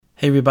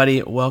Hey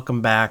everybody,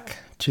 welcome back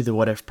to the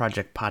What If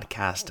Project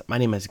podcast. My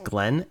name is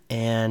Glenn,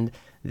 and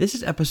this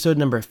is episode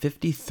number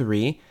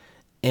 53,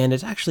 and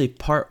it's actually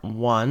part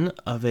one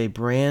of a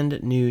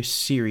brand new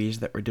series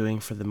that we're doing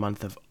for the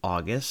month of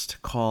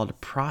August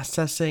called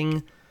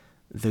Processing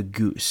the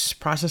Goose.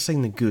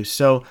 Processing the Goose.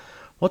 So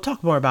we'll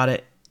talk more about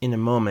it in a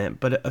moment,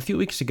 but a few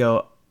weeks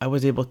ago, I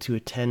was able to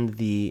attend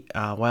the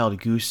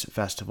Wild Goose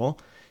Festival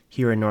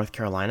here in North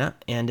Carolina,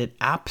 and it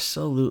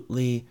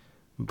absolutely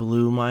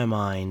blew my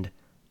mind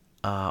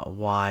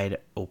wide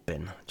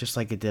open, just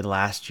like it did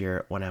last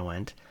year when I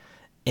went.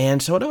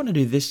 And so, what I want to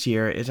do this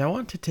year is I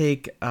want to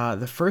take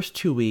the first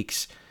 2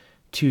 weeks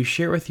to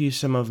share with you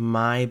some of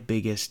my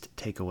biggest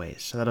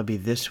takeaways. So, that'll be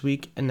this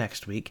week and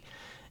next week.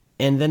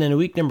 And then in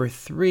week number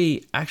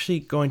 3, actually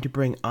going to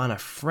bring on a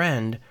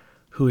friend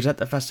who is at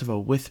the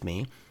festival with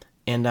me.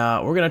 And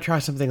we're going to try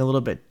something a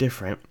little bit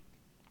different.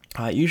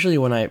 Usually,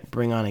 when I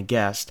bring on a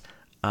guest,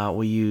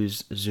 we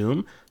use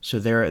Zoom, so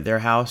their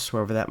house,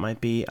 wherever that might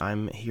be,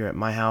 I'm here at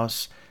my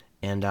house,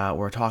 and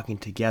we're talking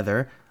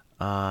together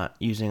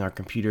using our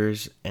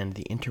computers and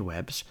the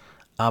interwebs.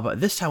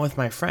 But this time with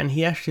my friend,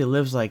 he actually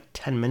lives like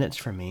 10 minutes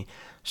from me,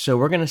 so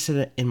we're going to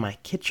sit in my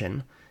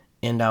kitchen,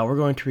 and we're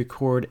going to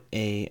record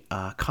a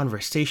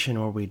conversation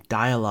where we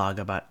dialogue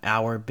about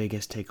our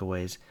biggest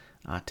takeaways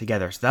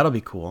together. So that'll be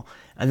cool.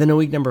 And then in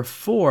week number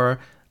 4,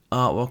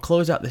 we'll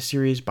close out the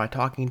series by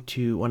talking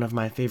to one of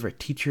my favorite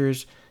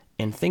teachers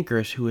and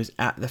thinkers who is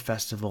at the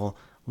festival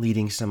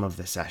leading some of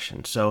the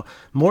sessions. So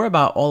more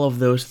about all of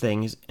those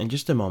things in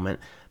just a moment.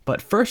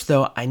 But first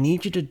though, I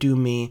need you to do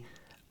me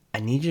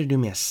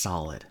a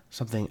solid.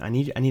 I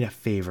need a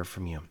favor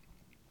from you.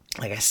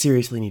 Like, I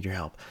seriously need your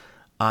help.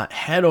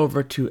 Head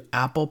over to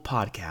Apple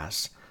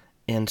Podcasts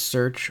and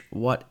search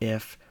What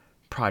If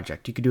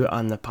Project. You could do it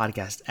on the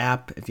podcast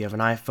app if you have an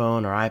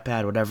iPhone or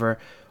iPad, whatever,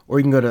 or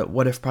you can go to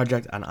What If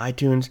Project on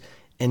iTunes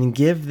and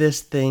give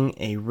this thing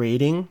a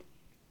rating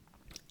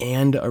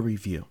and a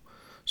review.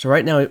 So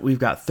right now we've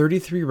got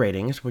 33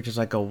 ratings, which is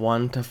like a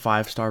 1 to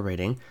 5 star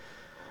rating.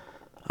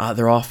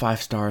 They're all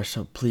 5 stars,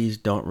 so please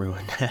don't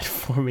ruin that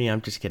for me. I'm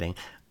just kidding.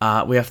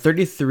 We have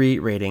 33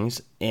 ratings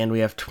and we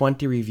have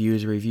 20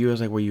 reviews. A review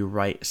is like where you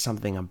write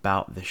something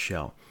about the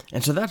show.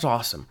 And so that's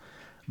awesome.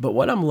 But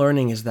what I'm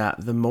learning is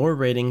that the more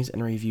ratings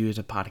and reviews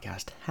a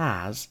podcast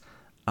has,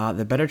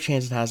 the better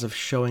chance it has of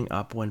showing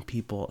up when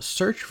people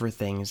search for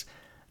things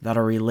that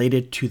are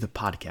related to the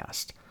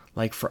podcast.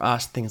 Like for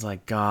us, things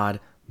like God,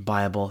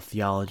 Bible,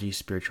 theology,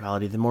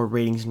 spirituality. The more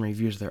ratings and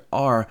reviews there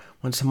are,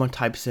 when someone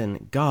types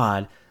in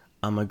God,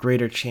 a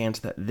greater chance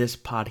that this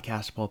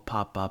podcast will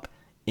pop up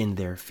in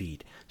their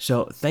feed.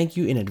 So thank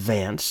you in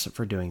advance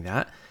for doing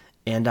that.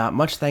 And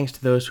much thanks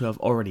to those who have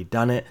already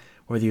done it.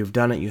 Whether you've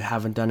done it, you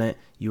haven't done it,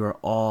 you are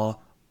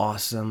all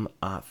awesome.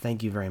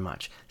 Thank you very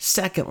much.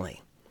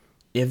 Secondly,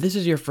 if this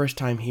is your first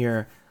time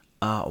here,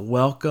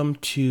 welcome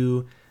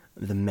to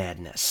the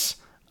madness.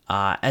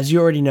 As you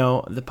already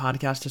know, the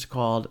podcast is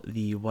called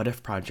the What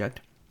If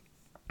Project.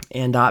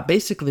 And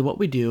basically what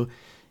we do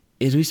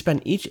is we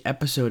spend each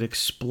episode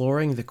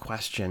exploring the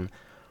question,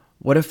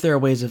 what if there are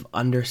ways of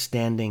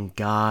understanding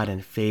God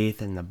and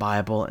faith and the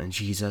Bible and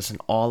Jesus and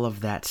all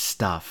of that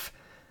stuff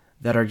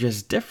that are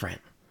just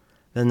different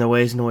than the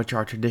ways in which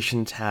our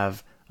traditions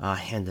have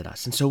handed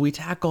us? And so we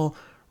tackle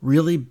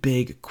really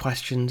big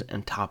questions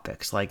and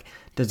topics like,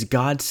 does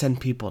God send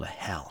people to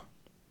hell?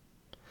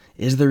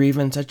 Is there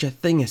even such a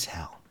thing as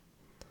hell?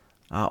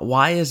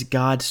 Why is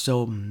God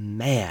so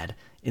mad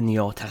in the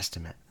Old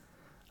Testament?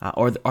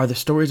 Or are the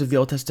stories of the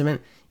Old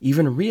Testament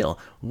even real?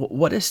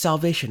 What is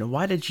salvation?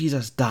 Why did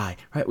Jesus die?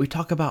 Right? We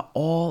talk about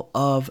all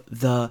of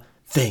the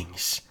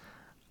things.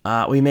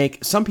 We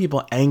make some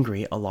people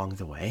angry along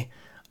the way,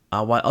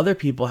 while other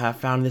people have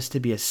found this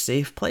to be a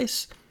safe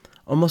place,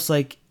 almost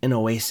like an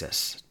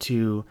oasis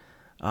to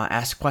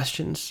ask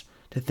questions,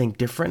 to think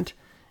different,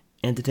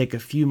 and to take a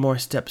few more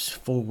steps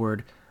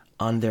forward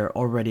on their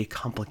already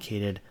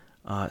complicated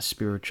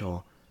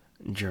spiritual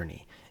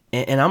journey.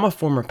 And I'm a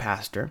former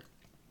pastor,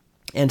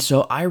 and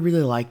so I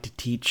really like to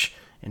teach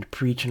and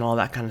preach and all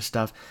that kind of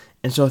stuff.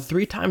 And so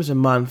 3 times a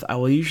month, I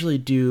will usually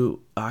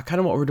do kind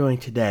of what we're doing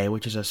today,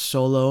 which is a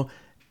solo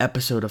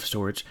episode of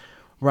sorts,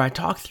 where I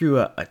talk through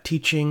a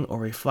teaching or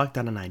reflect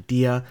on an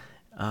idea,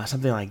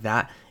 something like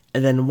that.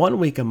 And then 1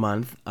 week a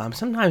month,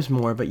 sometimes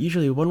more, but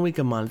usually 1 week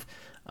a month,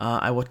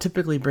 I will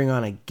typically bring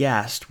on a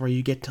guest where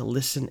you get to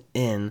listen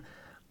in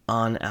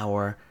on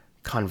our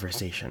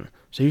conversation.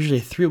 So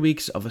usually 3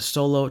 weeks of a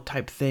solo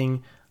type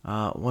thing,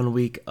 1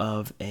 week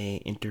of a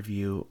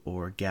interview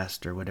or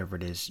guest or whatever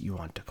it is you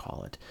want to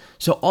call it.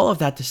 So all of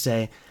that to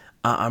say,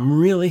 I'm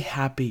really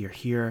happy you're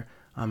here.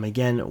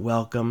 Again,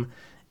 welcome.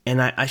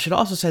 And I should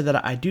also say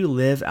that I do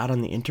live out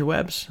on the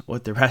interwebs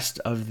with the rest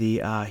of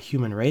the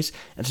human race.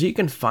 And so you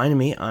can find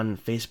me on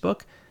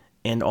Facebook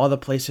and all the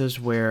places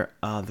where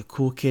the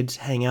cool kids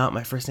hang out.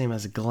 My first name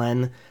is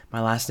Glenn. My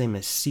last name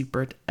is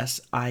Siepert,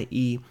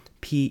 Siepert.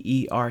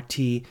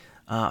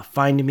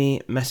 Find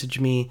me, message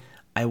me.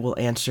 I will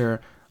answer.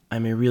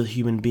 I'm a real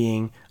human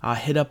being.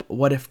 Hit up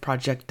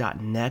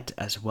whatifproject.net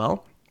as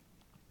well.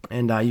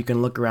 And you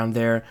can look around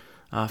there,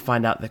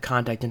 find out the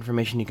contact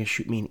information. You can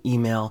shoot me an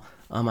email.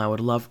 I would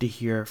love to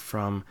hear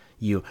from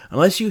you.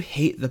 Unless you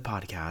hate the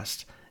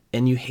podcast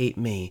and you hate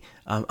me,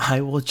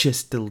 I will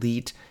just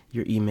delete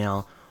your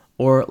email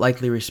or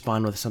likely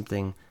respond with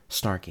something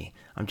snarky.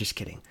 I'm just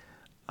kidding.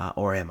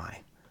 Or am I?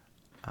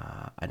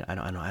 I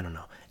don't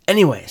know.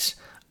 Anyways,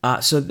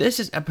 so this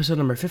is episode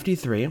number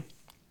 53.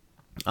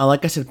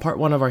 Like I said, part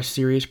one of our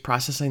series,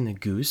 Processing the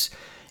Goose.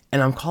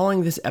 And I'm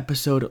calling this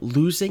episode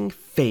Losing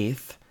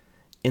Faith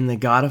in the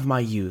God of My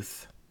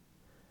Youth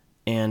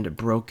and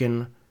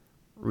Broken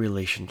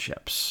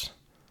Relationships.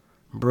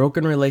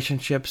 Broken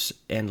relationships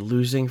and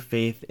losing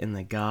faith in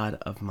the God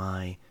of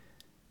my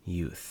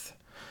youth.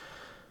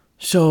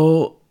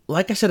 So,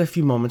 like I said a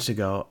few moments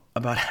ago,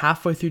 about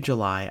halfway through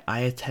July, I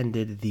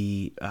attended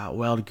the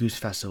Wild Goose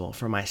Festival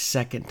for my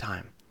second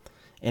time.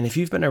 And if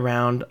you've been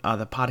around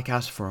the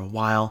podcast for a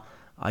while,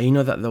 you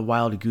know that the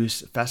Wild Goose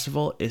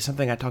Festival is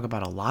something I talk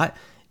about a lot.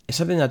 It's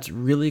something that's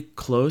really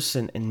close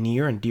and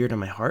near and dear to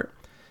my heart.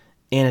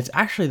 And it's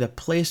actually the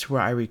place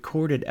where I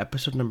recorded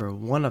episode number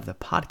 1 of the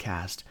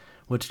podcast,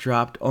 which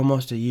dropped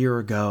almost a year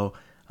ago,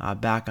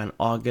 back on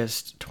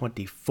August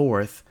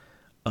 24th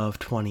of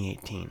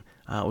 2018.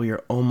 We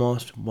are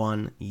almost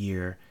 1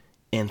 year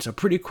in. So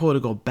pretty cool to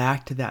go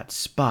back to that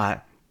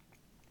spot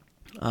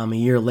a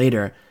year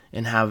later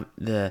and have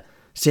the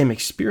same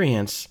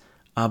experience,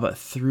 but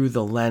through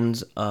the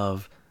lens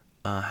of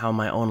how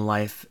my own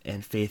life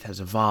and faith has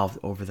evolved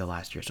over the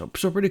last year. So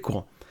pretty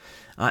cool.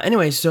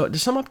 Anyway, so to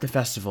sum up the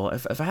festival,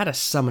 if I had to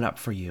sum it up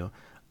for you,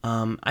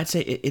 I'd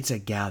say it's a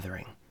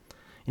gathering.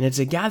 And it's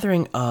a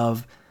gathering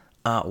of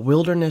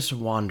wilderness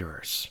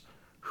wanderers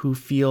who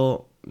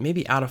feel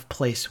maybe out of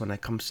place when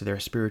it comes to their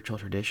spiritual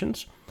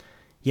traditions,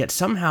 yet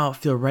somehow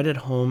feel right at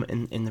home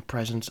in the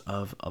presence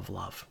of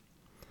love.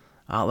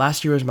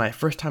 Last year was my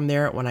first time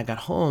there. When I got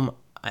home,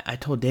 I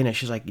told Dana,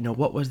 she's like,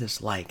 what was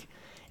this like?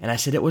 And I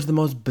said, it was the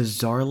most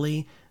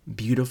bizarrely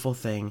beautiful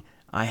thing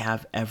I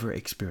have ever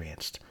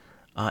experienced.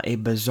 A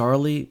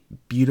bizarrely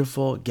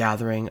beautiful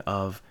gathering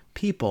of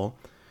people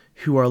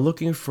who are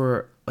looking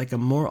for like a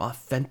more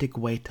authentic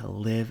way to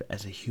live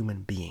as a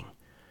human being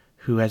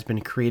who has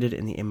been created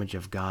in the image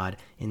of God,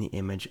 in the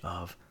image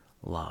of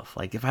love.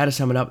 Like if I had to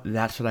sum it up,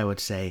 that's what I would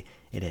say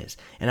it is.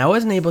 And I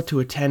wasn't able to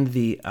attend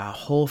the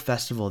whole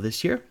festival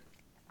this year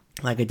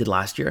like I did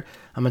last year.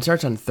 It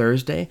starts on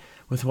Thursday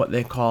with what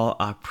they call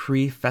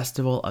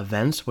pre-festival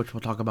events, which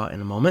we'll talk about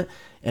in a moment,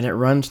 and it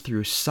runs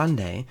through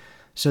Sunday.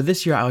 So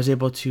this year I was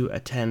able to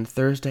attend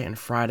Thursday and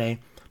Friday.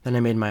 Then I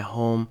made my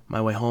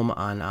way home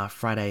on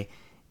Friday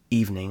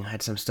evening. I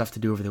had some stuff to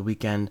do over the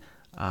weekend.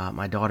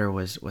 My daughter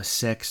was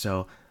sick,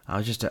 so it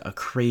was just a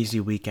crazy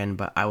weekend,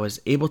 but I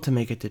was able to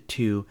make it to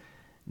 2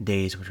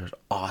 days, which was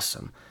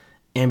awesome.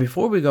 And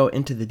before we go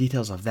into the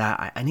details of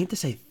that, I need to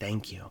say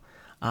thank you.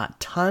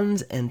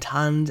 Tons and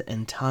tons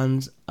and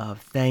tons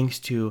of thanks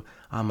to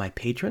my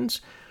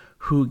patrons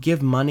who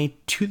give money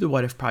to the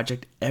What If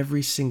Project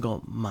every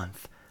single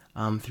month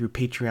through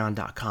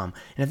patreon.com.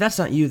 And if that's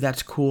not you,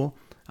 that's cool.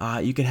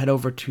 You can head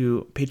over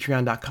to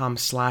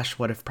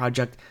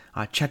patreon.com/whatifproject.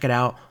 Check it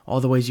out, all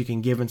the ways you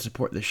can give and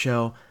support the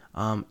show.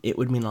 It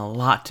would mean a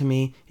lot to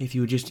me if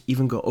you would just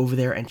even go over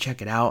there and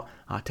check it out,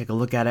 take a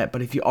look at it.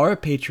 But if you are a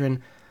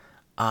patron,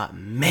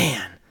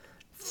 man,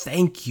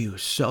 thank you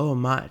so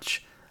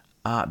much.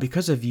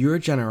 Because of your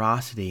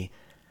generosity,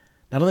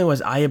 not only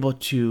was I able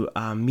to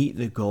meet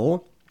the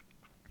goal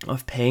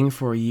of paying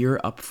for a year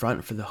up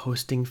front for the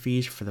hosting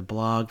fees for the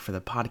blog, for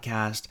the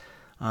podcast,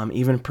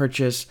 even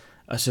purchase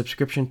a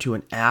subscription to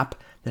an app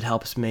that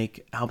helps me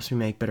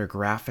make better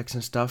graphics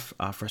and stuff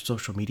for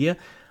social media.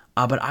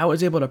 But I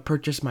was able to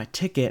purchase my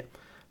ticket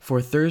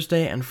for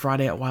Thursday and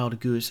Friday at Wild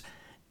Goose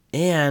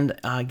and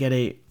get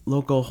a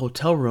local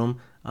hotel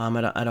room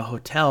at a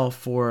hotel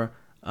for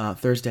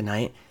Thursday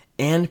night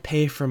and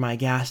pay for my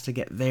gas to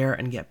get there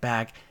and get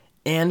back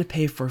and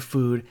pay for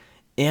food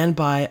and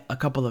buy a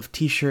couple of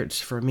t-shirts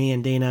for me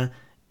and Dana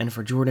and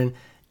for Jordan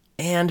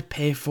and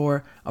pay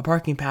for a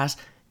parking pass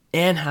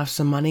and have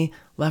some money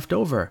left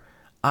over.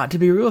 To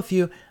be real with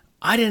you,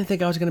 I didn't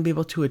think I was going to be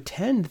able to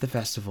attend the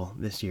festival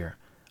this year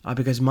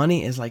because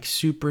money is like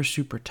super,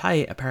 super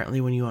tight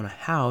apparently when you own a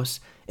house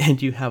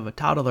and you have a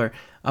toddler.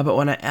 But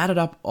when I added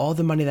up all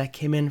the money that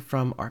came in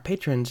from our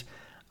patrons,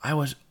 I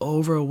was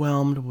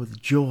overwhelmed with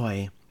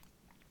joy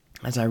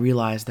as I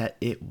realized that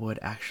it would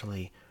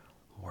actually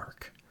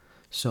work.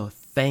 So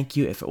thank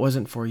you. If it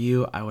wasn't for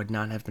you, I would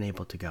not have been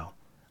able to go.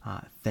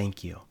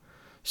 Thank you.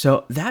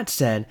 So that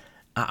said,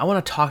 I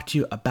want to talk to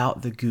you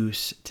about the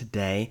Goose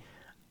today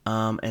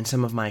and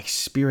some of my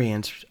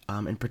experience,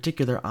 in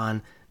particular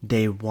on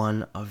day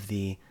one of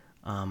the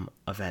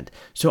event.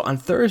 So on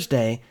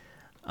Thursday,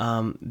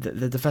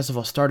 the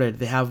festival started.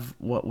 They have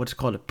what's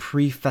called a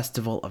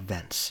pre-festival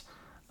events.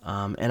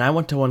 And I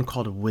went to one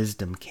called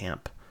Wisdom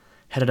Camp,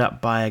 headed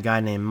up by a guy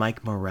named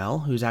Mike Morell,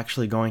 who's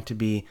actually going to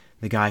be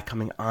the guy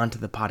coming onto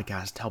the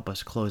podcast to help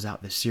us close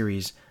out this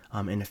series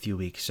in a few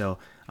weeks. So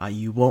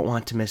you won't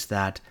want to miss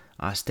that.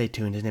 Stay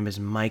tuned. His name is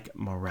Mike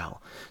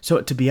Morell.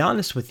 So to be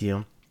honest with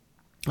you,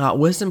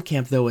 Wisdom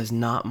Camp, though, is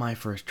not my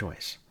first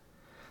choice.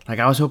 Like,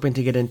 I was hoping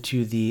to get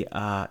into the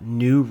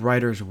new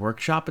writer's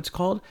workshop, it's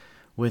called,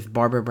 with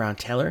Barbara Brown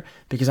Taylor,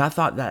 because I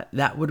thought that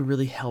that would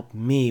really help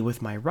me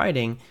with my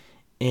writing,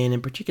 and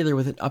in particular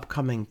with an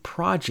upcoming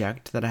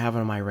project that I have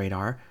on my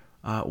radar,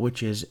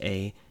 which is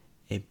a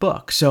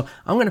book. So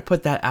I'm going to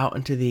put that out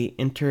into the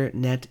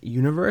internet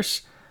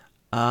universe.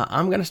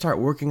 I'm going to start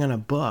working on a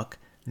book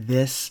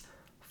this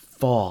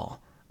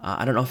fall.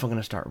 I don't know if I'm going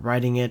to start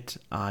writing it,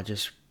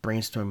 just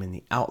brainstorming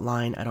the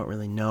outline. I don't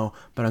really know,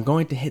 but I'm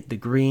going to hit the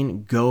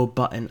green go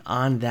button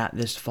on that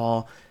this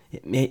fall.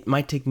 It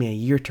might take me a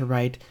year to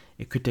write.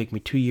 It could take me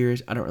 2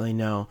 years. I don't really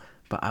know,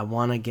 but I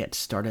want to get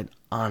started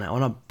on it. I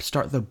want to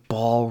start the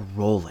ball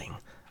rolling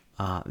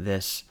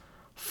this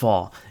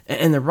fall.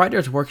 And the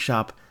writer's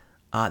workshop,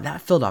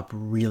 that filled up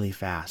really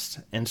fast.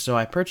 And so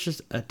I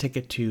purchased a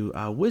ticket to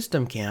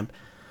Wisdom Camp,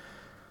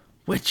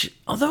 which,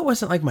 although it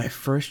wasn't like my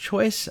first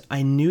choice,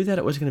 I knew that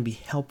it was going to be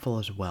helpful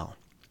as well.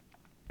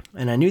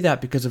 And I knew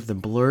that because of the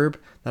blurb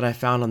that I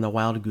found on the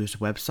Wild Goose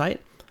website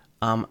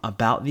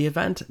about the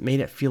event, made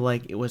it feel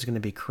like it was going to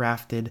be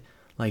crafted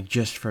like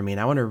just for me.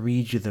 And I want to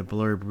read you the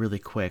blurb really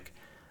quick.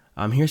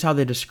 Here's how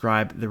they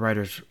describe the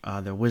writers,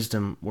 the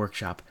Wisdom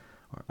Workshop,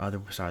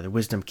 the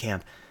Wisdom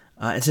Camp.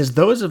 It says,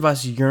 those of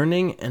us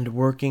yearning and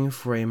working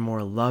for a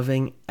more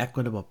loving,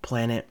 equitable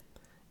planet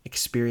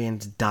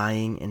experience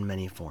dying in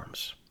many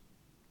forms.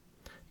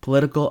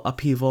 Political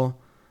upheaval,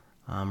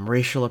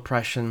 racial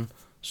oppression,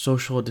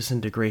 social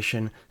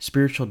disintegration,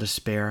 spiritual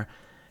despair.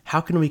 How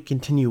can we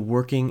continue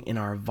working in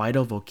our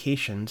vital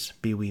vocations,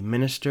 be we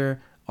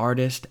minister,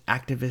 artist,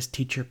 activist,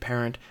 teacher,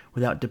 parent,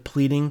 without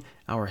depleting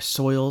our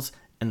soils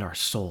and our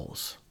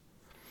souls?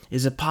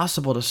 Is it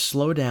possible to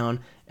slow down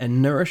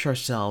and nourish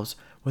ourselves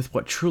with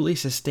what truly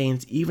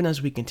sustains even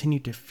as we continue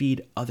to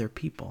feed other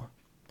people?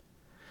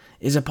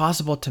 Is it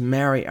possible to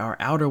marry our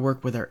outer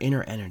work with our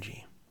inner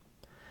energy?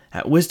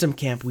 At Wisdom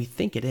Camp, we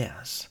think it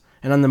is.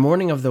 And on the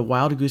morning of the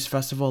Wild Goose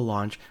Festival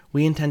launch,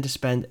 we intend to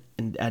spend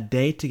a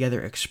day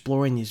together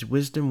exploring these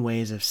wisdom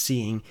ways of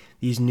seeing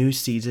these new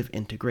seeds of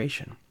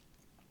integration.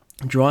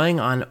 Drawing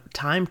on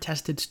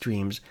time-tested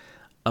streams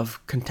of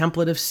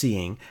contemplative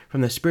seeing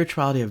from the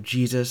spirituality of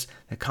Jesus,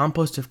 the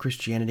compost of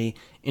Christianity,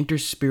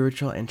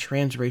 interspiritual and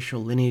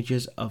transracial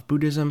lineages of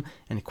Buddhism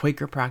and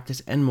Quaker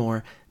practice, and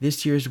more,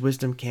 this year's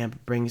Wisdom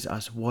Camp brings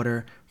us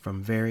water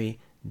from very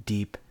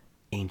deep,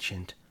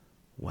 ancient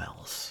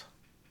wells.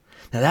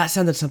 Now that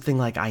sounded something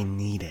like I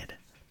needed,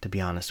 to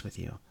be honest with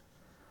you.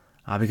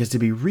 Because to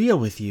be real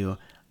with you,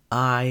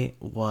 I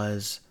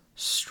was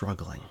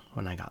struggling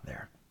when I got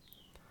there.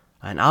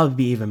 And I'll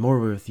be even more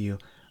real with you.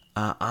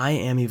 I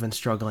am even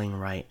struggling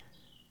right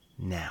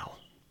now.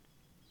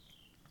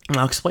 And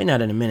I'll explain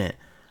that in a minute.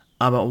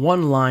 But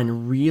one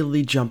line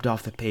really jumped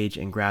off the page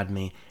and grabbed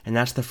me, and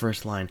that's the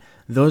first line.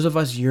 Those of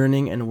us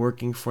yearning and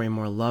working for a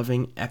more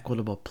loving,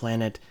 equitable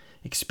planet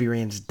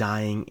experience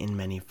dying in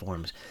many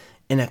forms.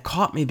 And it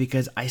caught me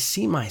because I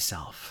see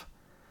myself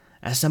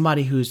as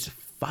somebody who's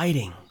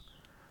fighting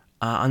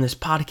on this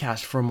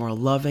podcast for a more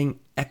loving,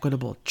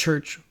 equitable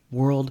church,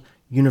 world,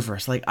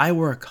 universe. Like, I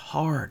work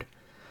hard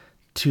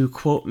to,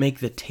 quote, make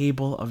the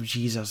table of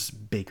Jesus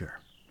bigger,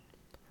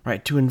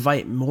 right? To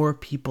invite more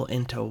people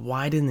in, to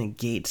widen the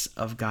gates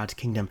of God's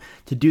kingdom,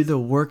 to do the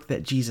work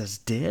that Jesus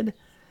did,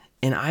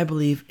 and I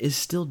believe is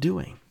still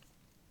doing.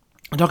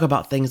 I talk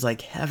about things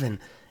like heaven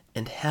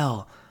and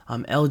hell,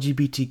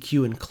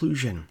 LGBTQ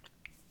inclusion,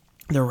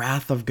 the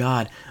wrath of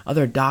God,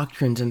 other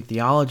doctrines and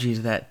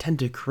theologies that tend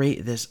to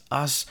create this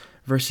us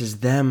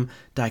versus them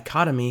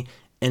dichotomy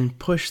and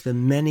push the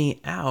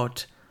many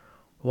out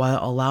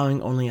while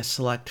allowing only a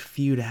select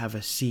few to have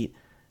a seat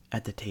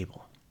at the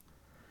table.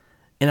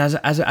 And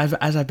as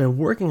I've been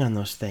working on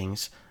those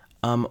things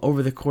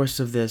over the course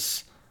of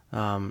this,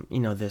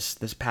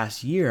 this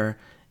past year,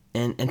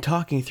 and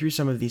talking through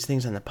some of these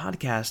things on the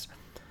podcast,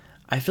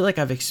 I feel like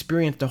I've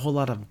experienced a whole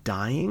lot of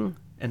dying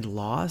and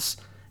loss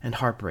and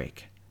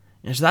heartbreak.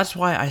 And so that's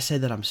why I say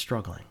that I'm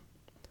struggling.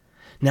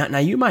 Now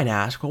you might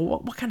ask, well,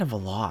 what kind of a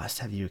loss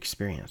have you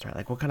experienced, right?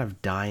 Like, what kind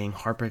of dying,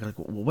 heartbreak, like,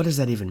 what does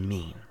that even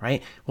mean,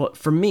 right? Well,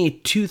 for me,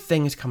 two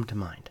things come to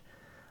mind.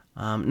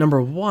 Number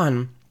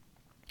one,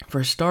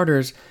 for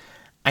starters,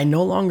 I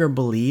no longer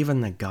believe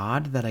in the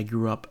God that I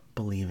grew up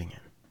believing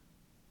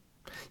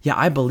in. Yeah,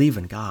 I believe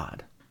in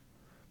God,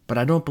 but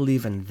I don't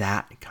believe in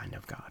that kind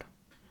of God.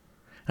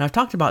 And I've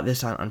talked about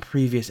this on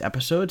previous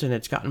episodes, and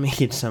it's gotten me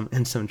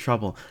in some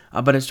trouble,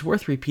 but it's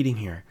worth repeating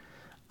here.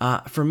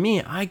 For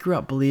me, I grew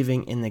up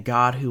believing in the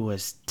God who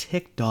was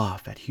ticked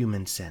off at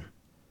human sin.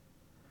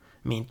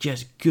 I mean,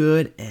 just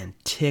good and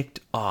ticked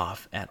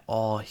off at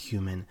all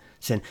human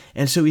sin.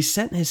 And so he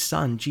sent his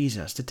son,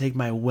 Jesus, to take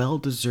my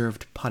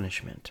well-deserved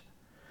punishment,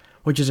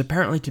 which is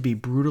apparently to be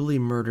brutally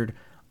murdered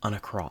on a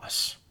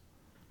cross.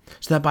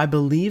 So that by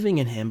believing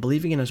in him,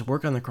 believing in his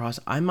work on the cross,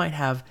 I might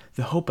have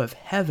the hope of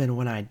heaven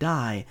when I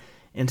die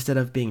instead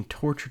of being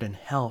tortured in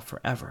hell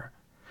forever.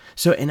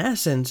 So in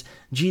essence,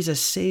 Jesus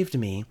saved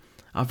me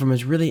from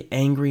his really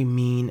angry,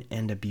 mean,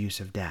 and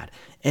abusive dad.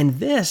 And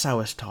this, I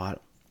was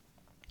taught,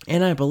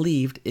 and I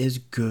believed is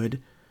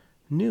good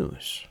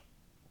news.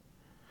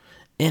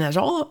 And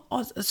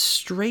as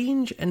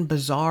strange and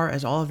bizarre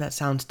as all of that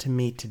sounds to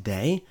me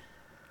today,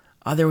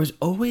 there was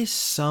always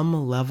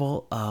some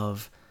level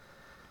of,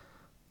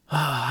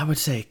 I would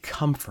say,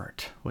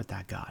 comfort with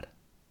that God.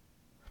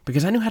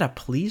 Because I knew how to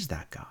please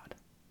that God,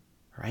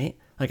 right?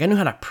 Like I knew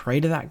how to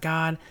pray to that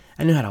God.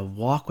 I knew how to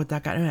walk with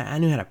that God. I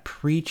knew how to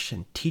preach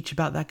and teach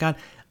about that God.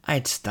 I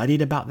had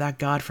studied about that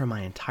God for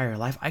my entire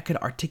life. I could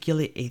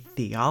articulate a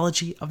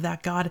theology of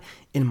that God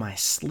in my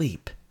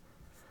sleep.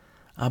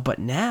 But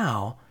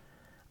now,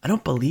 I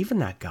don't believe in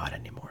that God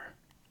anymore.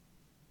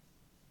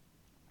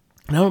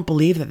 And I don't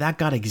believe that that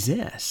God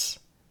exists.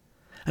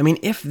 I mean,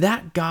 if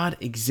that God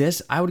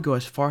exists, I would go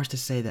as far as to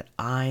say that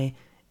I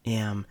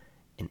am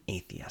an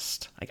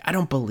atheist. Like, I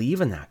don't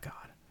believe in that God.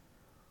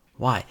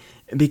 Why?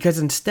 Because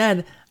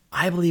instead,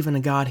 I believe in a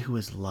God who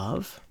is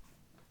love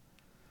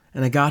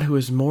and a God who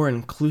is more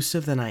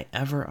inclusive than I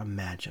ever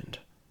imagined,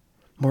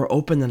 more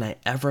open than I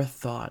ever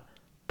thought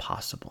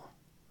possible.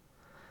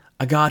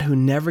 A God who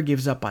never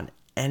gives up on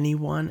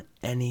anyone,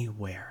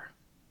 anywhere.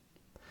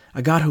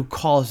 A God who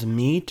calls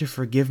me to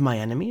forgive my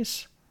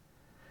enemies,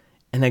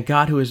 and a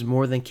God who is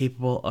more than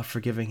capable of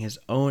forgiving his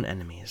own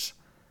enemies,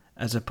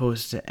 as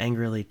opposed to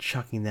angrily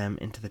chucking them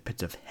into the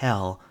pits of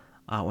hell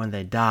when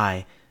they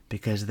die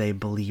because they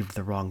believed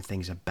the wrong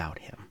things about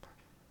him.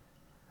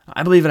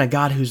 I believe in a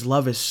God whose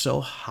love is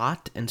so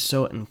hot and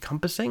so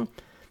encompassing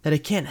that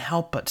it can't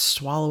help but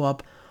swallow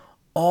up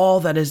all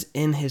that is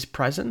in his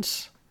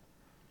presence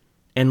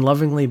and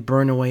lovingly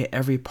burn away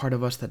every part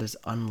of us that is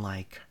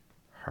unlike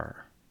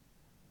her.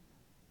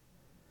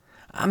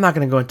 I'm not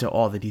going to go into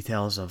all the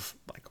details of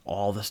like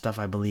all the stuff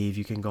I believe.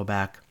 You can go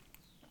back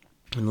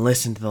and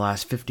listen to the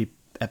last 50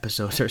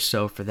 episodes or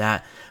so for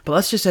that. But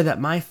let's just say that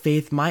my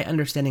faith, my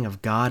understanding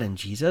of God and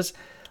Jesus,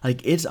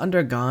 like it's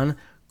undergone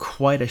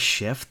quite a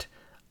shift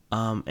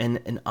and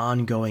an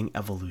ongoing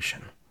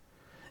evolution.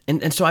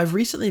 And so I've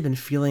recently been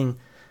feeling,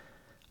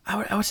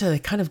 I would say,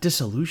 like kind of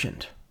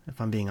disillusioned,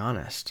 if I'm being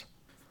honest.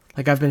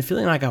 Like I've been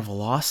feeling like I've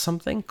lost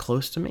something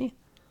close to me,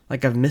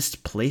 like I've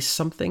misplaced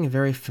something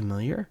very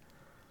familiar.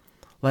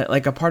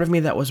 Like a part of me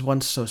that was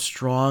once so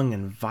strong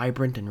and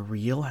vibrant and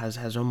real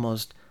has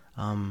almost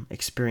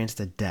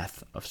experienced a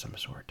death of some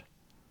sort.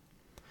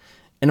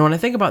 And when I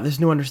think about this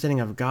new understanding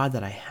of God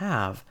that I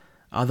have,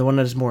 the one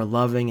that is more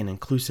loving and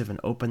inclusive and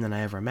open than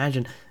I ever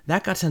imagined,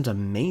 that God sounds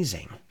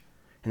amazing.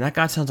 And that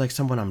God sounds like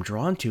someone I'm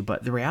drawn to,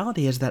 but the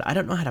reality is that I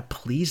don't know how to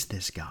please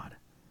this God.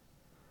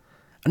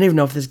 I don't even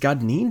know if this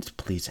God needs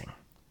pleasing.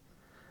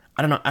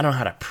 I don't know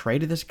how to pray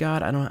to this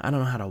God. I don't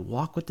know how to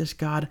walk with this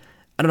God.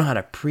 I don't know how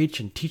to preach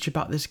and teach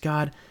about this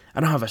God.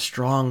 I don't have a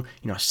strong,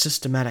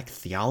 systematic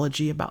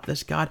theology about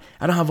this God.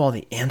 I don't have all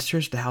the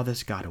answers to how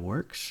this God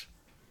works.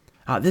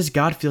 This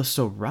God feels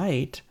so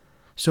right,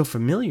 so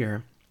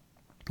familiar,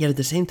 yet at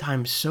the same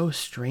time so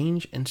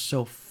strange and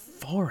so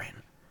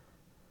foreign.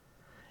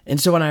 And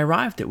so when I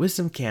arrived at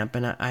Wisdom Camp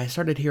and I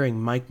started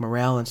hearing Mike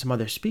Morrell and some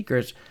other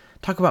speakers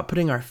talk about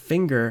putting our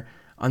finger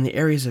on the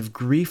areas of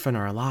grief in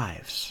our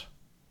lives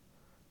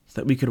so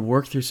that we could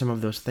work through some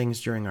of those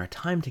things during our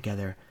time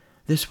together,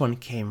 this one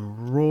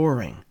came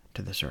roaring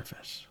to the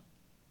surface.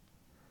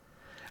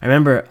 I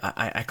remember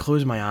I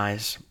closed my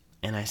eyes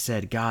and I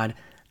said, God,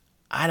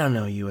 I don't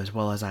know you as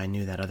well as I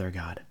knew that other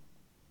God.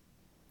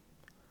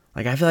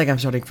 Like, I feel like I'm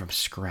starting from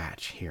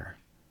scratch here.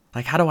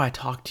 Like, how do I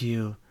talk to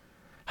you?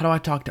 How do I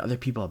talk to other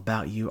people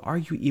about you? Are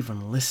you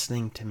even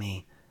listening to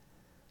me?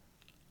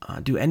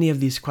 Do any of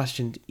these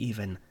questions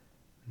even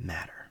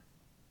matter?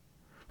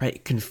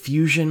 Right?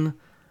 Confusion,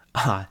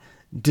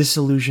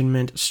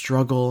 disillusionment,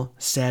 struggle,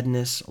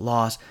 sadness,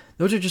 loss.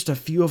 Those are just a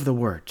few of the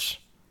words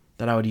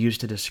that I would use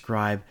to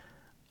describe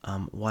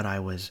what I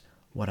was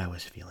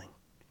feeling.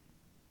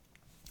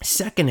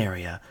 Second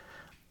area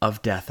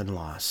of death and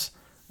loss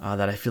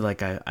that I feel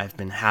like I've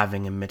been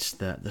having amidst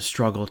the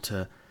struggle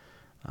to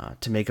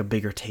make a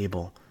bigger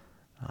table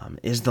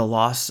is the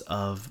loss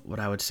of what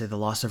I would say the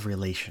loss of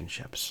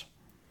relationships.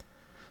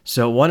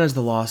 So one is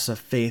the loss of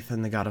faith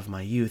in the God of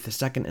my youth. The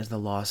second is the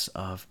loss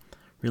of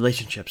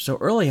relationships. So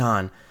early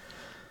on,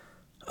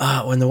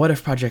 when the What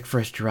If Project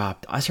first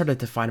dropped, I started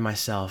to find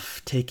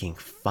myself taking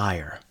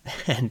fire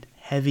and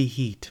heavy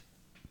heat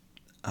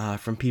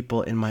from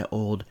people in my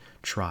old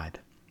tribe.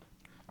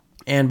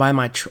 And by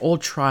my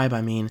old tribe,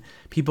 I mean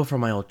people from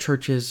my old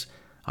churches,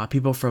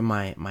 people from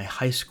my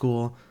high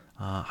school,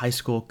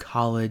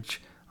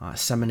 college,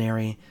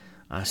 seminary,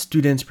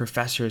 students,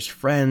 professors,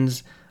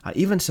 friends,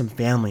 even some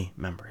family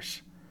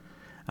members.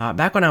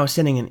 Back when I was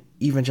sitting in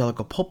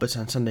evangelical pulpits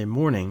on Sunday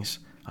mornings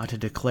to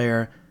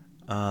declare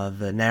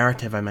the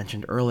narrative I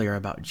mentioned earlier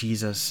about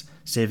Jesus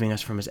saving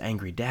us from his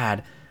angry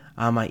dad,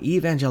 my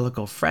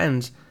evangelical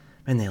friends,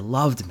 man, they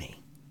loved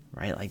me,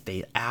 right? Like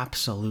they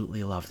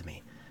absolutely loved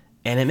me.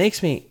 And it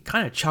makes me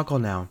kind of chuckle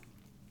now.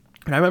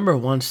 And I remember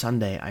one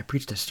Sunday I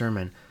preached a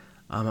sermon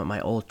at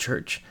my old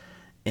church,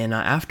 and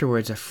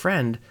afterwards a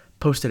friend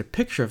posted a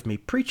picture of me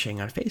preaching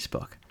on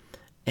Facebook.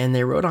 And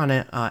they wrote on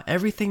it,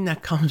 everything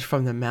that comes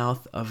from the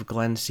mouth of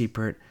Glenn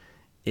Siepert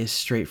is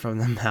straight from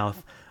the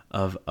mouth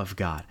of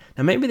God.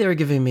 Now, maybe they were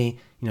giving me,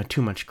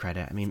 too much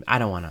credit. I mean, I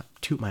don't want to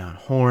toot my own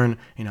horn,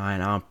 and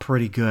I'm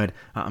pretty good.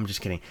 I'm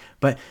just kidding.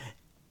 But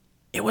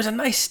it was a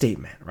nice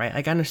statement, right?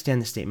 I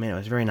understand the statement. It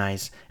was very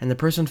nice. And the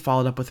person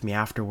followed up with me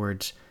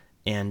afterwards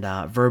and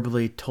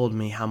verbally told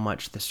me how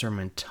much the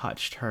sermon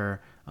touched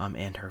her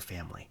and her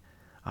family.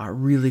 A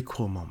really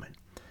cool moment.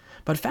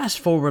 But fast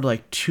forward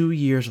like 2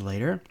 years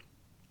later,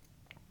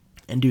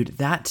 and dude,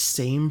 that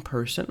same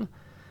person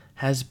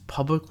has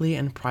publicly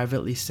and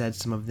privately said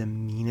some of the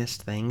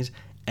meanest things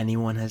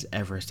anyone has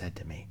ever said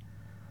to me.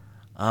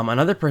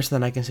 Another person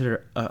that I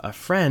consider a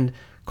friend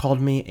called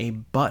me a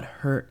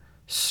butthurt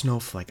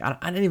snowflake. I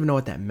didn't even know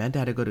what that meant. I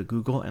had to go to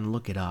Google and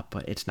look it up,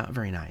 but it's not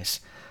very nice.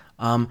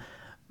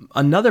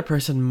 Another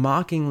person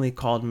mockingly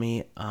called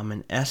me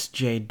an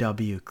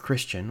SJW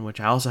Christian, which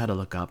I also had to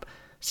look up.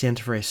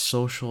 Stands for a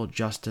social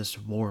justice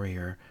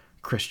warrior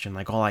Christian.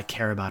 Like, all I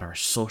care about are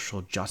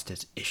social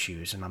justice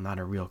issues, and I'm not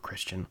a real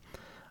Christian.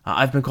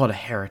 I've been called a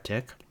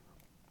heretic.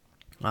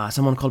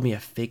 Someone called me a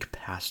fake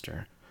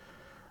pastor.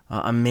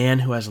 A man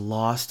who has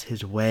lost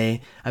his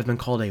way. I've been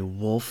called a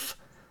wolf.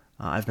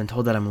 I've been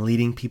told that I'm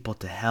leading people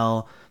to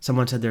hell.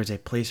 Someone said there's a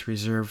place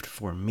reserved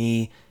for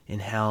me in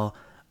hell.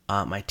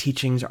 My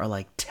teachings are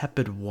like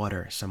tepid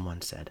water,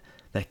 someone said,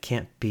 that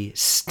can't be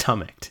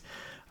stomached.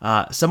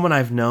 Someone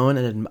I've known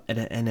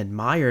and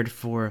admired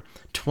for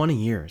 20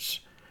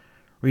 years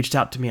reached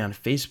out to me on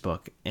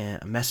Facebook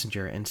and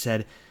Messenger and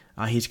said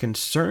he's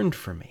concerned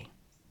for me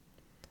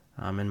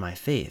in my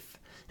faith.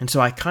 And so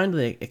I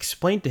kindly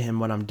explained to him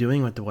what I'm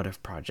doing with the What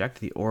If Project,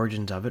 the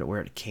origins of it,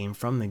 where it came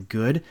from, the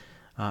good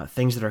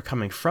things that are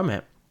coming from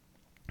it.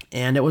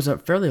 And it was a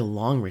fairly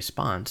long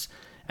response.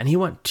 And he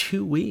went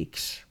 2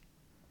 weeks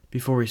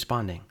before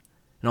responding.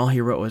 And all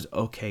he wrote was,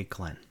 "Okay,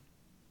 Glenn,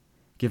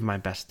 give my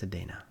best to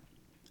Dana."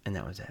 And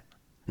that was it.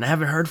 And I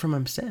haven't heard from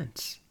him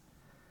since.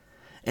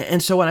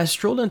 And so when I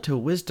strolled into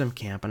Wisdom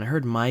Camp and I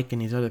heard Mike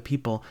and these other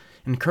people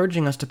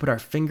encouraging us to put our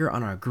finger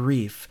on our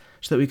grief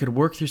so that we could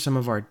work through some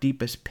of our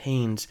deepest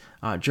pains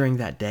during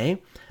that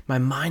day, my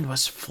mind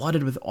was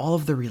flooded with all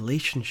of the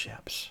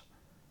relationships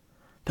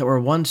that were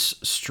once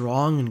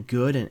strong and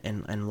good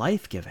and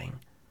life-giving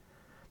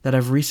that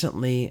have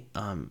recently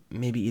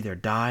maybe either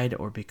died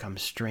or become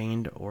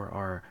strained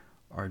or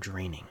are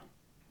draining.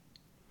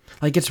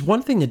 Like, it's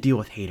one thing to deal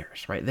with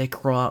haters, right? They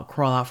crawl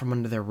out from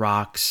under their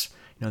rocks.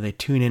 They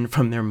tune in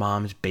from their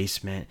mom's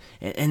basement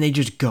and they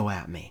just go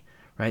at me,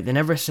 right? They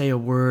never say a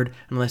word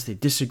unless they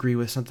disagree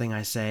with something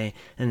I say,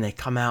 and they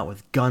come out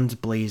with guns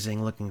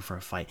blazing looking for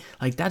a fight.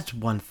 Like, that's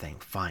one thing,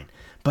 fine.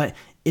 But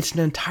it's an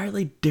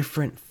entirely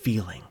different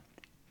feeling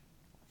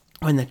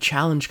when the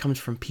challenge comes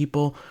from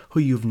people who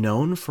you've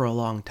known for a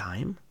long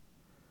time,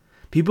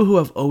 people who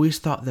have always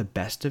thought the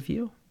best of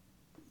you,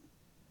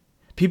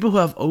 people who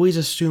have always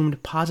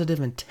assumed positive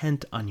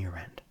intent on your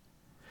end,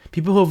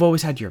 people who have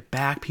always had your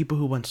back, people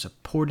who once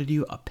supported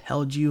you,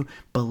 upheld you,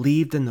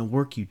 believed in the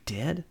work you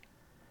did.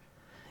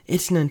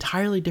 It's an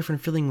entirely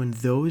different feeling when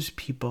those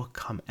people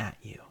come at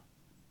you,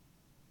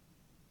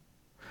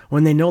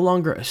 when they no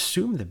longer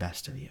assume the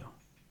best of you,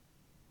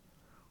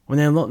 when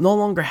they no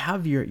longer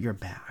have your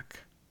back,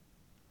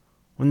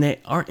 when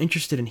they aren't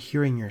interested in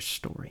hearing your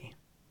story.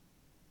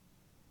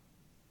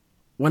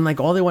 When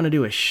all they want to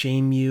do is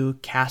shame you,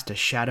 cast a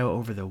shadow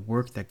over the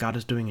work that God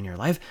is doing in your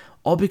life,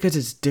 all because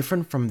it's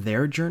different from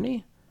their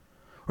journey,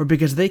 or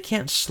because they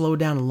can't slow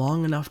down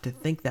long enough to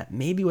think that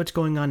maybe what's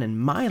going on in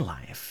my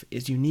life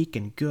is unique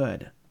and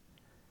good,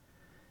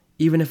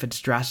 even if it's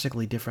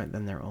drastically different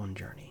than their own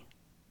journey.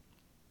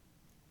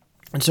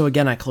 And so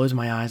again, I closed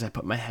my eyes, I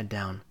put my head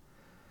down,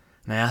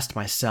 and I asked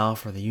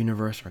myself or the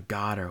universe or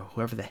God or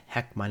whoever the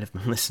heck might have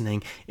been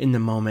listening in the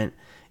moment,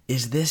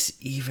 is this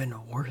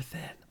even worth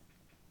it?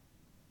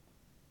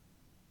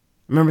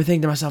 I remember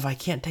thinking to myself, I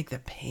can't take the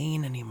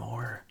pain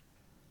anymore.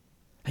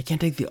 I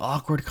can't take the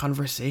awkward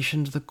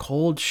conversations, the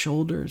cold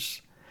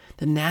shoulders,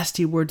 the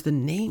nasty words, the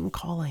name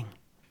calling.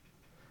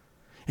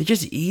 It's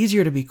just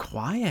easier to be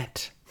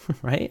quiet,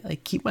 right?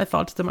 Keep my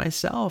thoughts to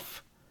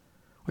myself,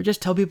 or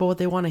just tell people what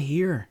they want to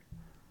hear,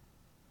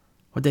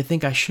 what they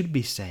think I should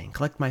be saying,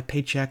 collect my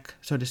paycheck,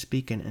 so to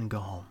speak, and go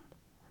home.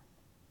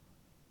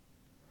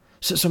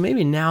 So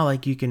maybe now,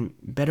 you can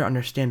better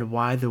understand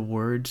why the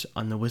words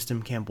on the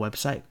Wisdom Camp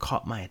website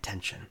caught my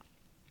attention.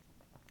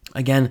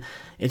 Again,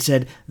 it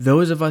said,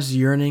 those of us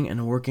yearning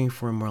and working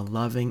for a more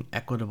loving,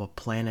 equitable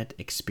planet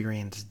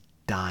experience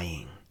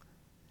dying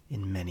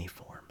in many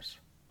forms.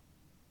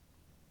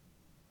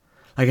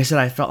 Like I said,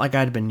 I felt like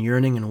I'd been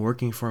yearning and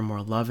working for a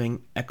more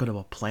loving,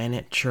 equitable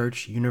planet,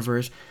 church,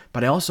 universe,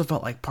 but I also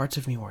felt like parts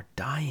of me were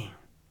dying.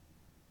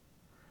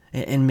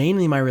 And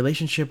mainly my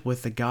relationship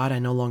with the God I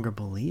no longer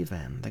believe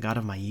in, the God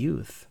of my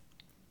youth.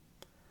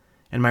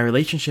 And my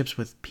relationships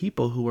with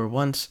people who were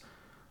once,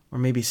 or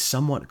maybe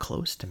somewhat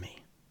close to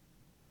me.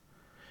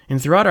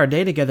 And throughout our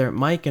day together,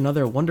 Mike and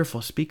other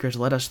wonderful speakers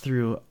led us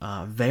through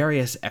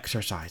various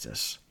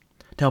exercises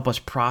to help us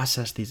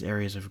process these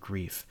areas of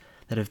grief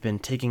that have been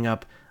taking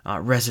up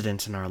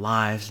residence in our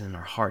lives, in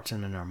our hearts,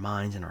 and in our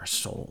minds, and our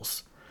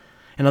souls.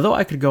 And although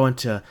I could go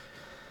into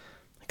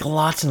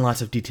lots and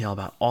lots of detail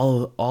about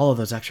all of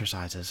those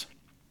exercises,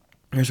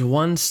 there's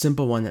one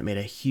simple one that made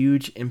a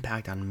huge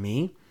impact on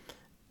me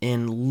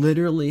and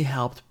literally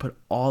helped put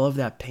all of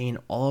that pain,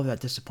 all of that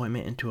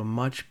disappointment into a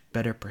much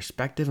better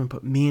perspective and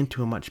put me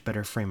into a much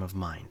better frame of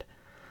mind.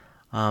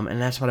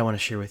 And that's what I want to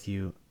share with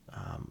you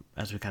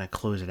as we kind of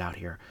close it out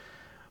here.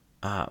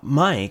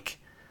 Mike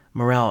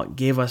Morrell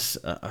gave us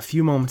a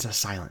few moments of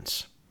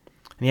silence,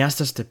 and he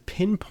asked us to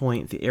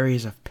pinpoint the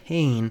areas of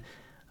pain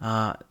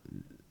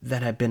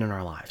that had been in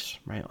our lives,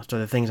 right? So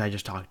the things I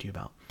just talked to you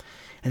about.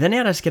 And then he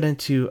had us get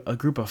into a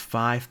group of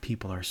 5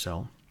 people or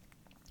so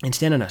and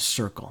stand in a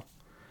circle.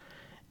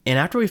 And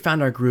after we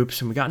found our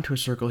groups and we got into a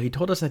circle, he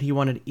told us that he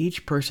wanted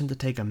each person to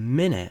take a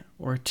minute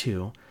or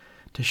 2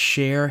 to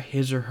share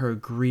his or her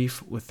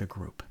grief with the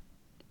group.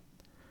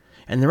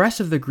 And the rest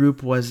of the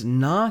group was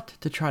not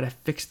to try to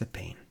fix the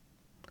pain,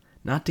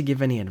 not to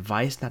give any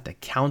advice, not to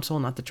counsel,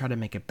 not to try to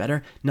make it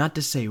better, not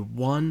to say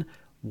one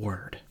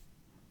word.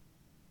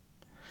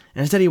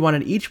 And instead, he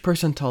wanted each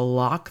person to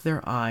lock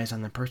their eyes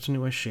on the person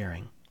who was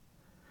sharing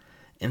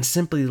and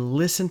simply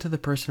listen to the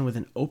person with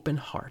an open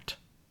heart.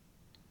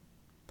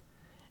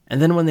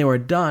 And then when they were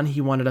done,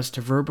 he wanted us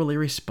to verbally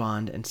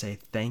respond and say,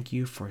 "Thank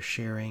you for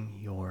sharing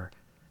your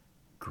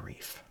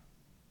grief."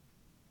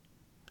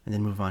 And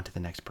then move on to the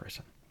next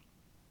person.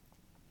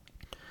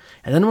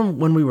 And then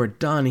when we were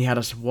done, he had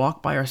us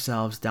walk by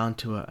ourselves down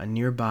to a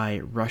nearby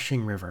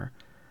rushing river,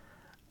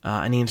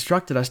 and he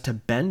instructed us to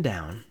bend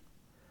down,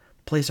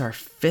 place our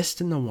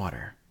fist in the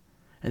water,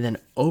 and then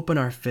open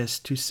our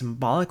fist to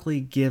symbolically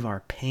give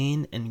our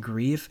pain and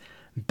grief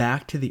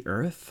back to the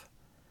earth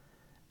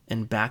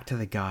and back to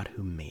the God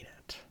who made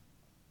it.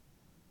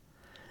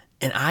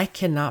 And I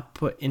cannot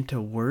put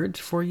into words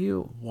for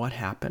you what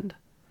happened,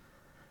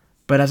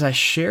 but as I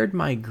shared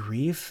my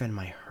grief and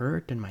my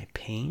hurt and my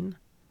pain,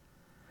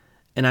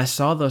 and I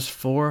saw those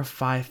 4 or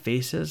 5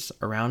 faces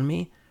around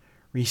me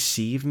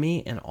receive me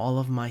in all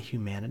of my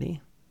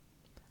humanity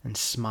and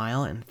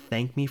smile and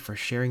thank me for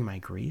sharing my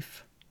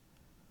grief.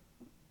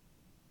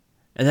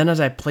 And then as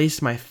I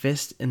placed my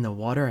fist in the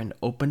water and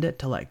opened it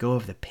to let go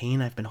of the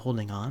pain I've been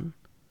holding on,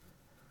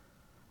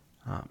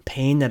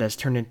 pain that has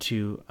turned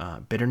into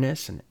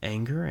bitterness and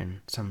anger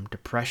and some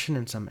depression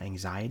and some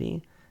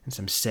anxiety and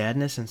some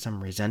sadness and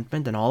some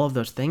resentment and all of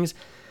those things,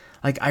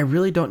 I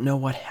really don't know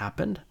what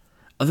happened.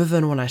 Other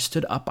than when I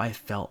stood up, I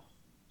felt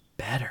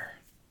better.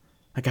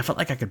 I felt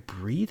like I could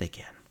breathe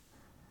again.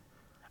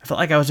 I felt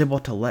like I was able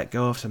to let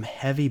go of some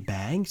heavy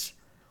bags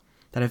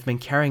that I've been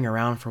carrying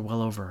around for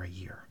well over a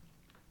year.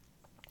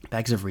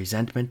 Bags of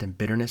resentment and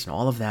bitterness and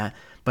all of that,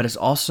 but it's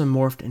also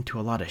morphed into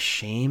a lot of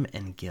shame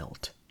and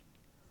guilt.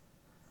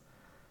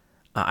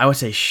 I would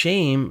say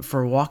shame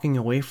for walking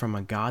away from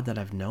a God that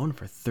I've known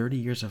for 30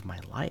 years of my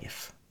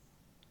life.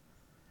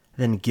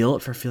 Then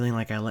guilt for feeling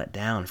like I let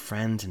down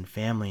friends and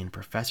family and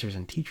professors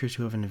and teachers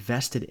who have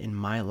invested in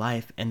my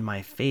life and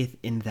my faith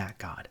in that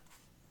God.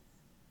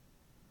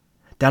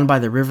 Down by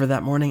the river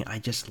that morning, I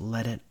just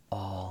let it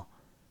all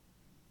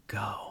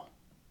go.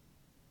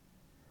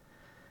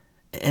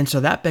 And so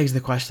that begs the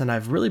question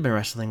I've really been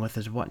wrestling with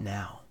is what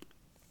now?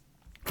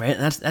 Right?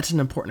 And that's an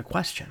important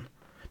question.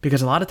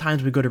 Because a lot of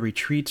times we go to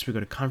retreats, we go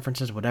to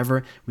conferences,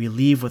 whatever, we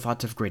leave with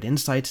lots of great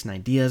insights and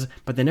ideas,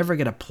 but they never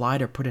get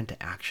applied or put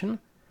into action.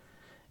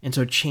 And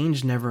so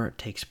change never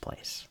takes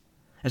place.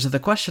 And so the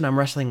question I'm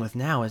wrestling with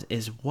now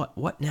is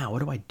what now? What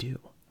do I do?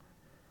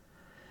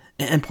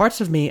 And parts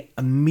of me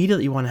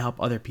immediately want to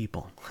help other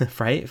people,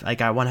 right?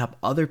 I want to help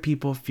other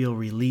people feel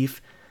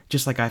relief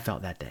just like I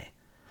felt that day.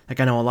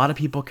 I know a lot of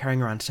people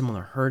carrying around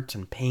similar hurts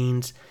and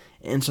pains.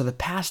 And so the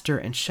pastor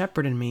and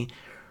shepherd in me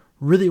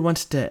really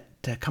wants to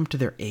come to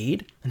their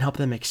aid and help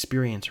them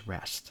experience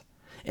rest.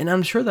 And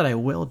I'm sure that I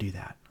will do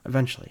that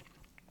eventually.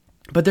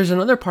 But there's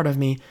another part of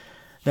me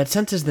that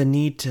senses the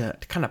need to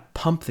kind of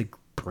pump the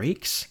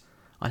brakes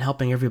on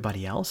helping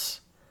everybody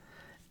else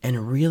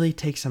and really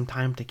take some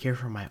time to care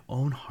for my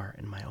own heart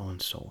and my own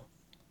soul.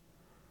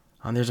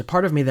 There's a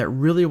part of me that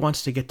really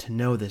wants to get to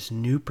know this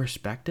new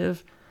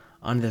perspective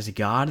on this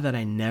God that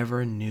I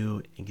never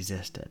knew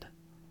existed,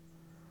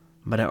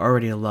 but I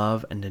already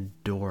love and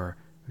adore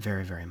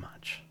very, very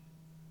much.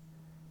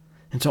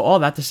 And so all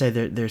that to say,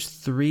 there's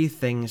 3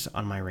 things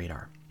on my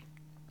radar.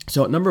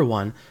 So number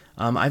 1,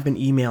 I've been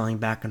emailing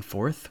back and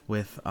forth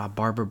with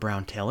Barbara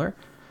Brown Taylor,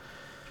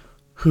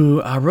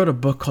 who wrote a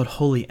book called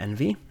Holy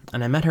Envy,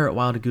 and I met her at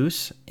Wild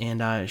Goose,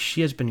 and she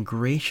has been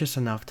gracious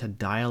enough to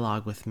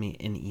dialogue with me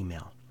in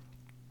email.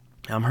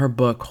 Her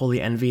book,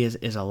 Holy Envy,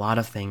 is a lot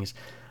of things,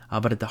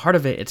 but at the heart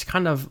of it, it's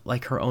kind of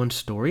like her own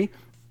story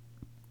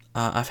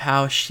of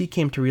how she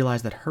came to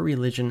realize that her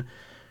religion,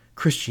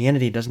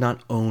 Christianity, does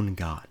not own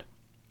God,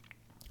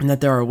 and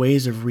that there are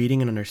ways of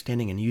reading and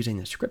understanding and using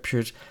the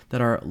scriptures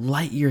that are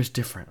light years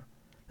different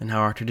than how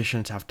our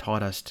traditions have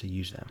taught us to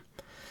use them.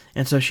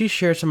 And so she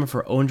shared some of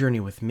her own journey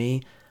with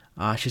me.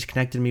 She's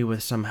connected me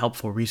with some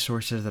helpful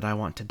resources that I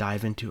want to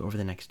dive into over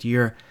the next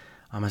year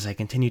as I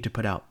continue to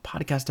put out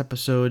podcast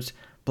episodes,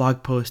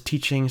 blog posts,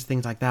 teachings,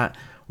 things like that,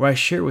 where I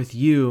share with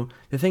you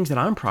the things that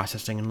I'm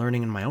processing and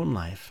learning in my own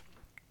life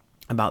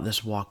about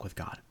this walk with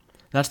God.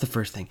 That's the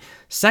first thing.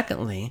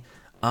 Secondly,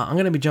 I'm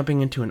going to be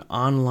jumping into an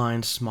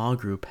online small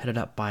group headed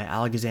up by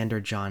Alexander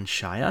John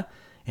Shaya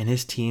and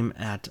his team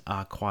at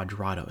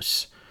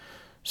Quadrados.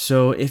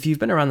 So if you've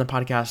been around the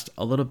podcast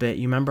a little bit,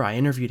 you remember I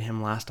interviewed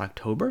him last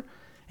October,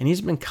 and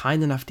he's been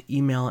kind enough to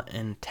email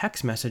and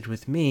text message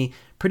with me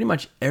pretty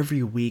much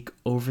every week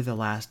over the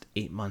last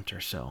 8 months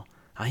or so.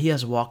 He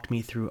has walked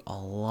me through a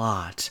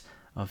lot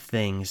of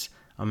things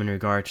in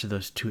regard to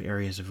those two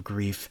areas of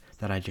grief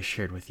that I just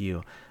shared with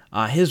you.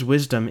 His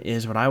wisdom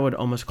is what I would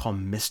almost call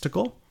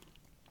mystical,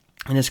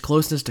 and his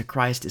closeness to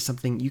Christ is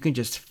something you can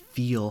just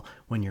feel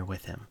when you're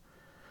with him.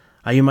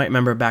 You might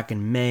remember back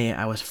in May,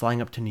 I was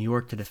flying up to New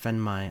York to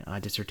defend my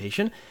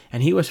dissertation,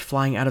 and he was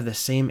flying out of the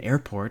same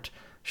airport,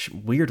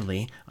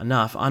 weirdly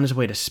enough, on his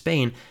way to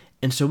Spain,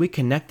 and so we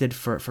connected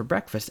for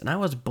breakfast, and I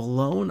was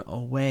blown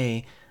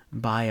away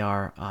by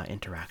our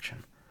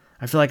interaction.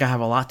 I feel like I have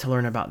a lot to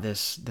learn about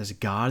this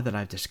God that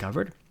I've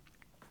discovered.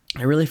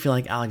 I really feel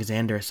like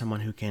Alexander is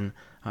someone who can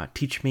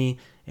teach me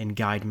and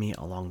guide me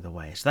along the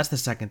way. So that's the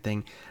second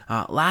thing.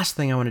 Last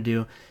thing I want to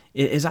do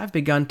is I've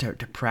begun to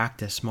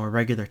practice more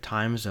regular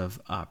times of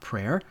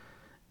prayer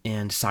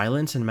and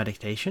silence and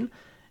meditation.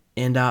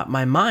 And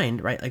my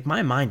mind, right, like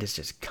my mind is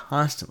just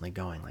constantly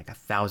going like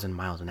 1,000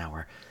 miles an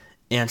hour.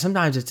 And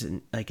sometimes it's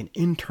like an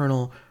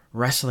internal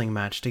wrestling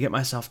match to get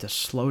myself to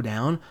slow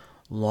down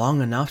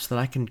long enough so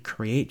that I can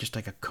create just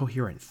like a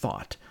coherent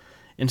thought.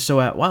 And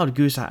so at Wild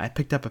Goose, I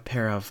picked up a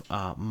pair of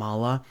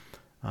mala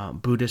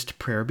Buddhist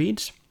prayer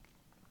beads.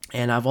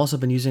 And I've also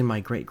been using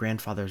my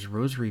great-grandfather's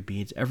rosary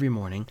beads every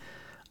morning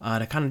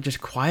to kind of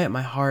just quiet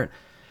my heart,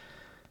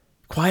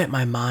 quiet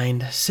my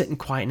mind, sit in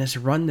quietness,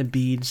 run the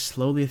beads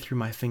slowly through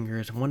my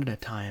fingers one at a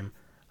time,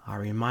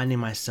 reminding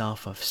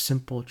myself of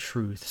simple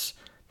truths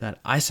that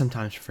I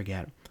sometimes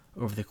forget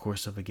over the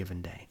course of a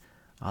given day.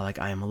 Like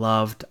I am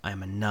loved, I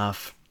am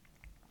enough,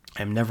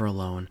 I am never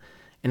alone.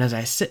 And as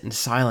I sit in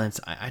silence,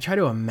 I try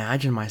to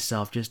imagine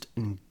myself just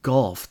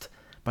engulfed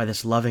by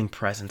this loving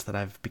presence that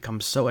I've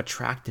become so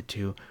attracted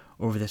to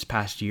over this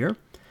past year,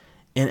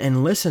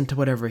 and listen to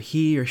whatever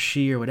he or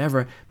she or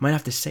whatever might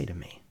have to say to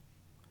me.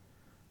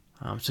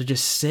 So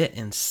just sit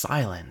in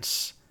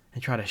silence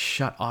and try to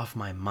shut off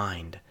my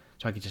mind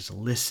so I can just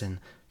listen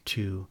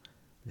to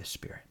the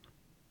Spirit.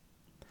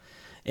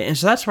 And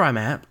so that's where I'm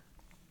at.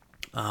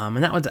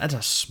 And that's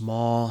a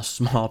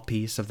small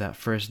piece of that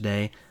first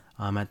day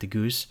at the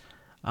Goose.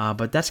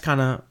 But that's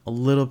kind of a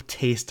little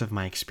taste of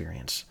my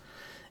experience.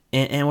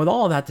 And with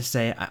all of that to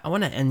say, I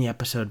want to end the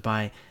episode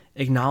by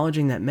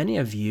acknowledging that many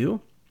of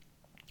you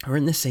are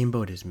in the same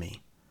boat as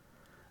me.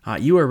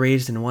 You were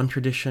raised in one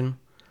tradition,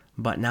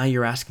 but now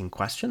you're asking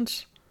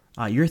questions.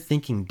 You're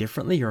thinking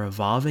differently, you're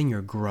evolving,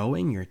 you're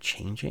growing, you're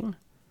changing.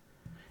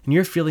 And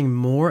you're feeling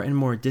more and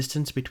more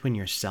distance between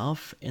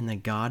yourself and the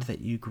God that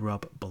you grew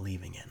up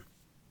believing in.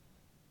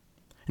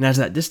 And as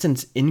that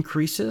distance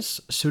increases,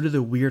 so do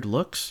the weird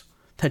looks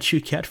that you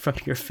get from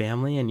your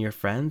family and your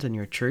friends and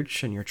your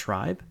church and your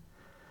tribe.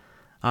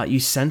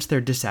 You sense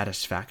their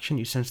dissatisfaction,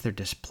 you sense their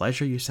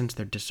displeasure, you sense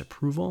their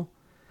disapproval.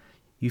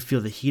 You feel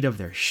the heat of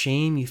their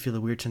shame, you feel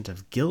a weird sense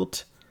of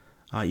guilt.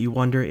 You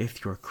wonder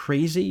if you're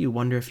crazy, you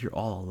wonder if you're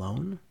all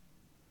alone.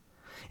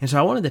 And so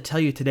I wanted to tell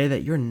you today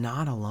that you're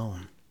not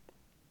alone.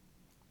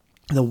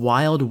 The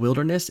wild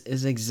wilderness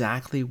is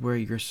exactly where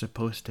you're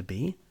supposed to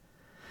be,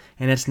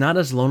 and it's not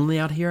as lonely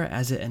out here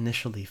as it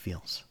initially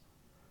feels.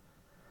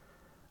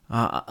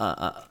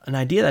 An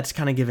idea that's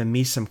kind of given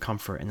me some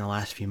comfort in the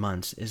last few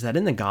months is that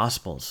in the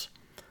Gospels,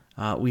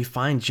 we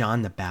find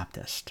John the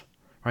Baptist,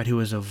 right, who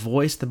is a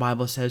voice, the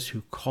Bible says,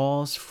 who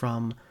calls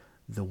from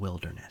the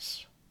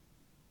wilderness.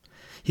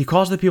 He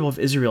calls the people of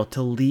Israel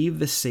to leave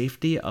the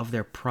safety of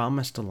their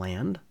promised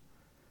land,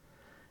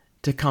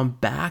 to come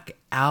back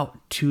out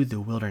to the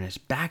wilderness,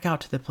 back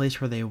out to the place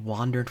where they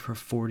wandered for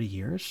 40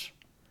 years.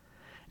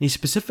 And he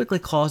specifically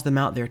calls them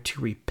out there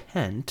to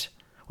repent,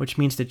 which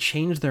means to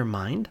change their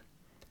mind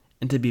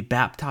and to be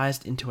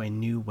baptized into a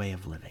new way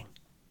of living.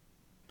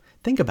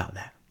 Think about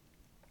that.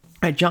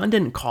 Right, John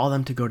didn't call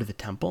them to go to the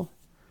temple.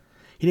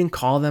 He didn't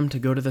call them to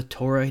go to the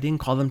Torah. He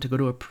didn't call them to go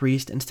to a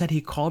priest. Instead, he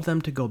called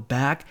them to go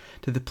back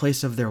to the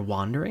place of their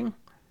wandering.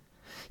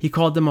 He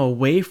called them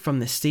away from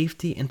the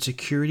safety and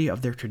security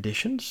of their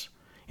traditions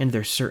and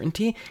their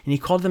certainty, and he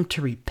called them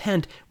to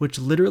repent, which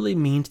literally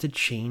means to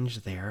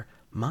change their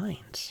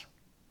minds.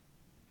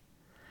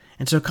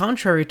 And so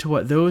contrary to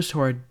what those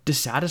who are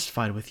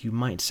dissatisfied with you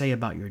might say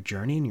about your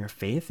journey and your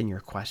faith and your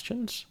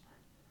questions,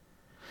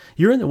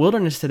 you're in the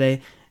wilderness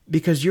today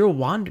because you're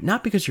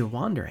not because you're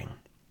wandering,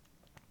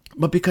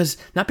 but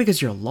not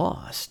because you're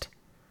lost,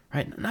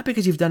 right? Not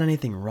because you've done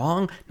anything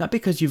wrong, not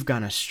because you've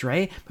gone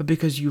astray, but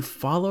because you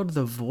followed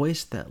the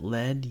voice that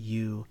led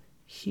you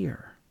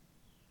here.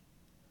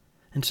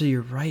 And so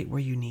you're right where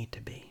you need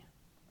to be.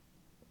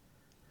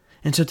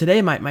 And so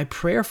today, my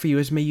prayer for you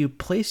is may you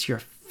place your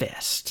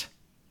fist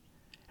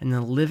in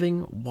the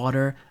living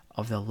water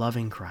of the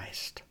loving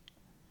Christ.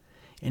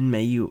 And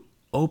may you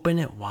open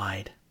it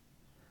wide.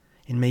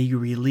 And may you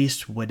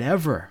release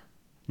whatever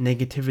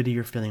negativity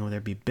you're feeling, whether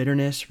it be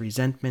bitterness,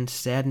 resentment,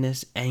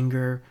 sadness,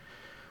 anger,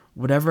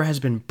 whatever has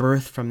been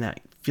birthed from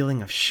that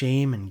feeling of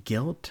shame and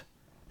guilt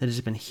that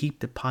has been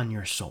heaped upon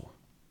your soul.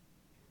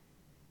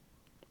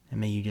 And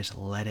may you just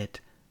let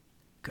it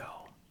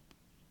go.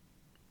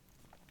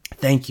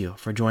 Thank you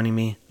for joining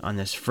me on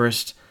this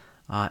first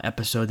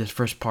episode, this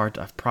first part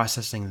of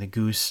Processing the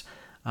Goose.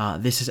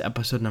 This is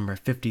episode number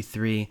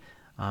 53.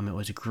 It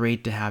was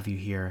great to have you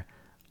here,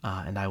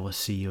 and I will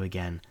see you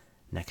again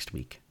next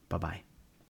week. Bye-bye.